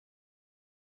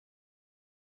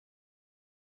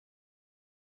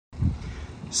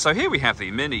So here we have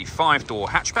the Mini 5-door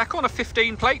hatchback on a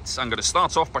 15 plate. I'm going to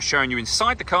start off by showing you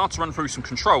inside the car to run through some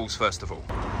controls first of all.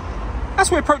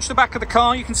 As we approach the back of the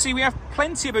car, you can see we have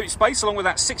plenty of boot space along with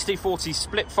that 60/40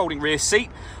 split folding rear seat.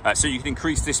 So you can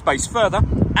increase this space further,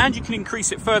 and you can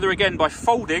increase it further again by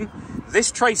folding this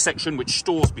tray section which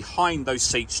stores behind those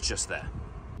seats just there.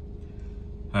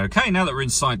 Okay, now that we're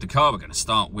inside the car, we're going to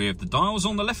start with the dials.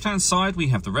 On the left-hand side, we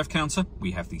have the rev counter,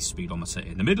 we have the speedometer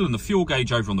in the middle, and the fuel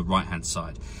gauge over on the right-hand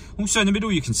side. Also in the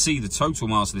middle, you can see the total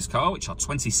miles of this car, which are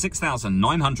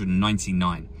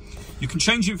 26,999. You can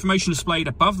change the information displayed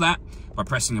above that by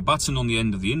pressing a button on the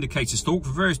end of the indicator stalk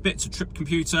for various bits of trip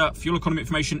computer, fuel economy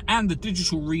information, and the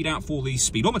digital readout for the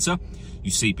speedometer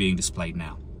you see being displayed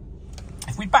now.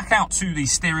 If we back out to the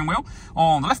steering wheel,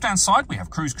 on the left-hand side, we have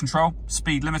cruise control,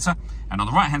 speed limiter, and on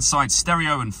the right-hand side,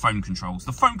 stereo and phone controls.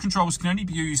 The phone controls can only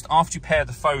be used after you pair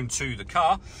the phone to the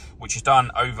car, which is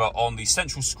done over on the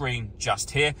central screen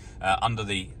just here, under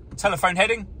the telephone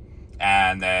heading.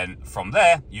 And then from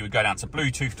there, you would go down to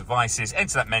Bluetooth devices,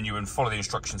 enter that menu, and follow the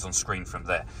instructions on screen from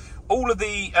there. All of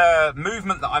the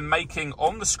movement that I'm making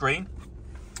on the screen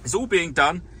is all being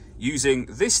done using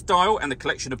this dial and the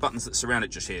collection of buttons that surround it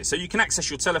just here. So you can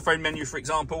access your telephone menu, for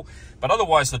example, but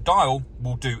otherwise the dial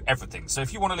will do everything. So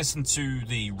if you want to listen to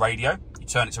the radio, you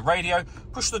turn it to radio,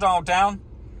 push the dial down,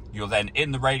 you're then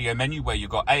in the radio menu where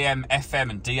you've got AM, FM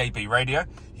and DAB radio.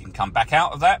 You can come back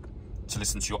out of that to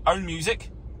listen to your own music.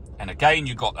 And again,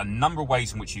 you've got a number of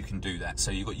ways in which you can do that.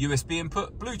 So you've got USB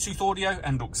input, Bluetooth audio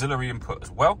and auxiliary input as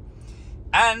well.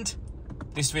 And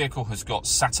this vehicle has got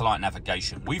satellite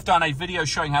navigation. We've done a video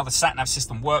showing how the sat-nav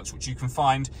system works, which you can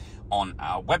find on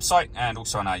our website and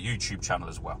also on our YouTube channel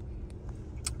as well.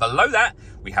 Below that,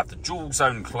 we have the dual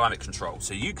zone climate control.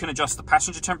 So you can adjust the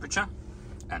passenger temperature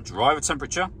and driver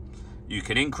temperature. You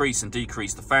can increase and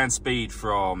decrease the fan speed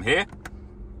from here.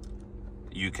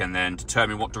 You can then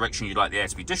determine what direction you'd like the air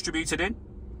to be distributed in.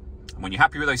 And when you're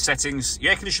happy with those settings, the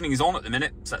air conditioning is on at the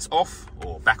minute, so that's off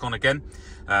or back on again.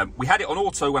 We had it on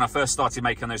auto when I first started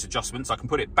making those adjustments. I can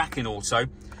put it back in auto.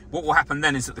 What will happen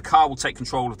then is that the car will take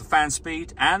control of the fan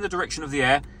speed and the direction of the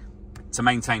air to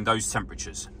maintain those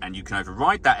temperatures. And you can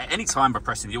override that at any time by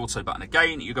pressing the auto button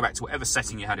again. You go back to whatever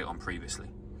setting you had it on previously.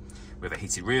 We have a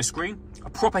heated rear screen, a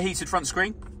proper heated front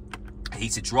screen, a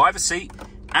heated driver seat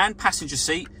and passenger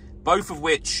seat, both of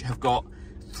which have got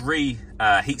 3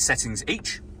 heat settings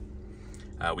each.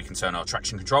 We can turn our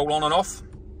traction control on and off.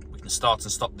 We can start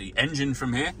and stop the engine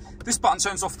from here. This button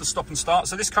turns off the stop and start.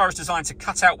 So this car is designed to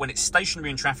cut out when it's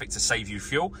stationary in traffic to save you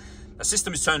fuel. The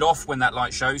system is turned off when that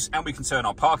light shows, and we can turn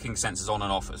our parking sensors on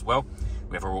and off as well.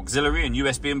 We have our auxiliary and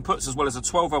USB inputs, as well as a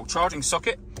 12-volt charging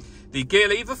socket. The gear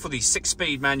lever for the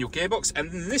 6-speed manual gearbox,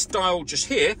 and then this dial just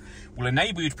here will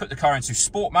enable you to put the car into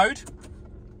sport mode,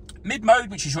 mid mode,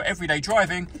 which is your everyday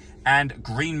driving, and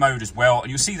green mode as well.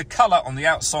 And you'll see the color on the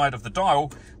outside of the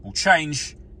dial will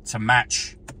change to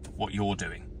match what you're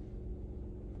doing.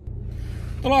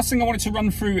 The last thing I wanted to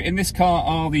run through in this car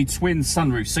are the twin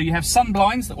sunroofs. So you have sun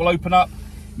blinds that will open up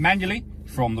manually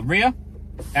from the rear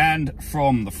and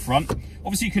from the front.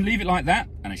 Obviously you can leave it like that,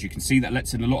 and as you can see, that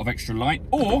lets in a lot of extra light,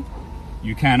 or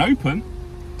you can open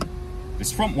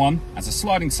this front one as a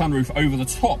sliding sunroof over the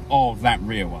top of that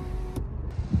rear one.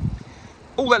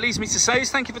 All that leaves me to say is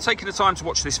thank you for taking the time to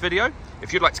watch this video.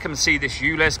 If you'd like to come and see this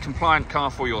ULEZ compliant car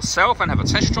for yourself and have a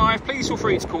test drive, please feel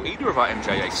free to call either of our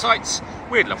MJA sites.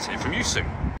 We'd love to hear from you soon.